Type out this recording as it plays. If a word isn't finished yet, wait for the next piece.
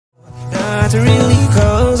to really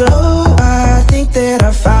close. Oh, I think that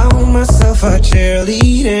I found myself a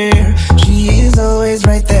cheerleader. She is always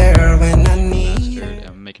right there when I need her.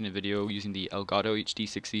 I'm making a video using the Elgato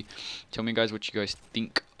HD60. Tell me guys what you guys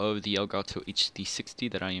think of the Elgato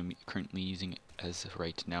HD60 that I am currently using as of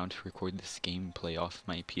right now to record this gameplay off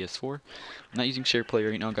my PS4. I'm not using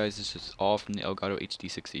SharePlay right now guys, this is all from the Elgato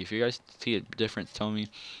HD60. If you guys see a difference, tell me.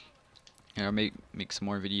 And I'll make some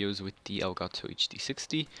more videos with the Elgato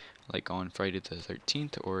HD60, like on Friday the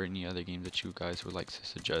 13th or any other game that you guys would like to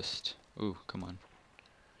suggest. Ooh, come on.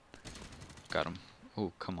 Got him.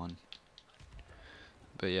 Oh, come on.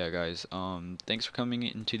 But yeah guys, thanks for coming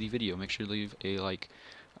into the video. Make sure to leave a like.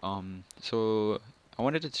 So I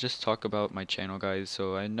wanted to just talk about my channel guys.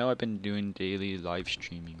 So I know I've been doing daily live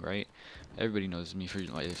streaming, right? Everybody knows me for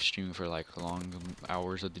live streaming for like long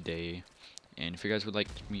hours of the day. And if you guys would like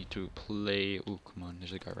me to play, oh come on,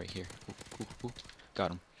 there's a guy right here. Ooh, ooh, ooh.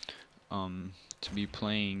 Got him. To be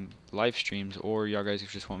playing live streams, or y'all guys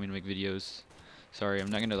just want me to make videos. Sorry, I'm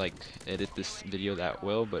not gonna like edit this video that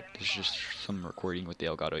well, but it's just some recording with the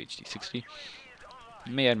Elgato HD60. I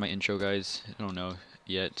may add my intro, guys. I don't know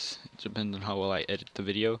yet. It depends on how well I edit the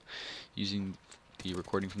video using the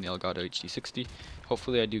recording from the Elgato HD60.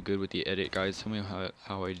 Hopefully, I do good with the edit, guys. Tell me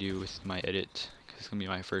how I do with my edit, because it's gonna be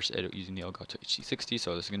my first edit using the Elgato HD60.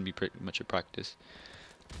 So this is gonna be pretty much a practice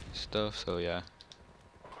stuff. So yeah.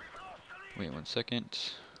 Wait 1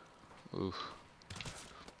 second. Ooh.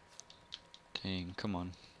 Dang, come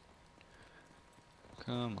on.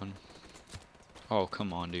 Come on. Oh,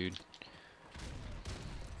 come on, dude.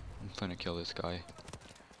 I'm gonna kill this guy.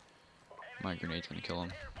 My grenade's gonna kill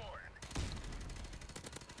him.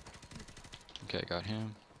 Okay, I got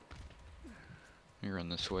him. Let me run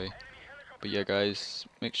this way. But yeah, guys,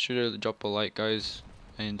 make sure to drop a like, guys,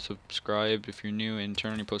 and subscribe if you're new, and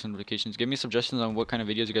turn on your post notifications. Give me suggestions on what kind of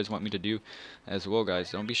videos you guys want me to do as well,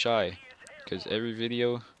 guys. Don't be shy, because every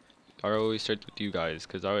video I always start with you guys,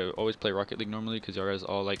 because I always play Rocket League normally, because you guys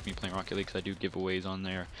all like me playing Rocket League, because I do giveaways on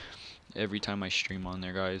there every time I stream on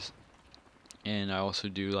there, guys. And I also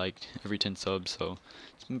do like every 10 subs, so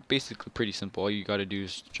it's basically pretty simple. All you gotta do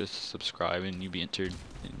is just subscribe and you'll be entered.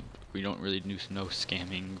 And we don't really do no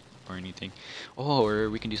scamming or anything. Oh, or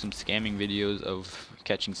we can do some scamming videos of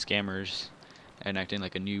catching scammers and acting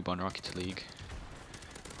like a noob on Rocket League.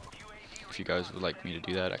 If you guys would like me to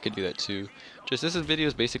do that, I could do that too. This video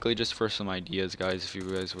is basically just for some ideas, guys. If you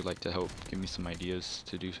guys would like to help, give me some ideas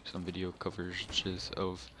to do some video coverages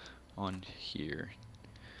of on here.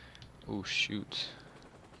 Oh shoot!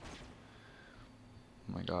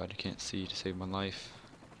 Oh my God, I can't see to save my life.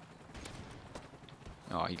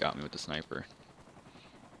 Oh, he got me with the sniper.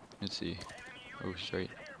 Let's see. Oh, it's right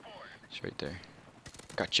there.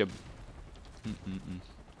 Gotcha.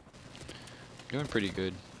 Doing pretty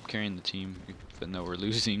good. Carrying the team, even though we're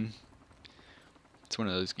losing. It's one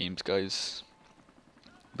of those games, guys.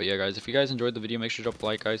 But yeah, guys, if you guys enjoyed the video, make sure to drop a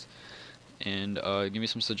like, guys, and give me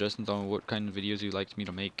some suggestions on what kind of videos you'd like me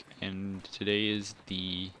to make. And today is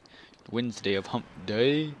the Wednesday of Hump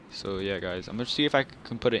Day, so yeah, guys, I'm gonna see if I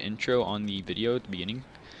can put an intro on the video at the beginning,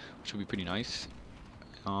 which will be pretty nice.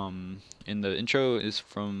 And the intro is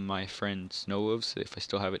from my friend Snowwolves. If I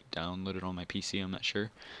still have it downloaded on my PC, I'm not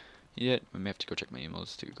sure yet. I may have to go check my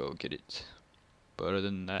emails to go get it. But other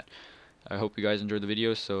than that, I hope you guys enjoyed the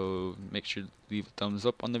video, so make sure to leave a thumbs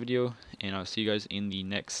up on the video, and I'll see you guys in the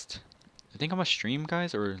next, I think I'm gonna stream,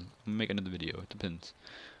 guys, or I'm gonna make another video. It depends.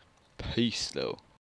 Peace though.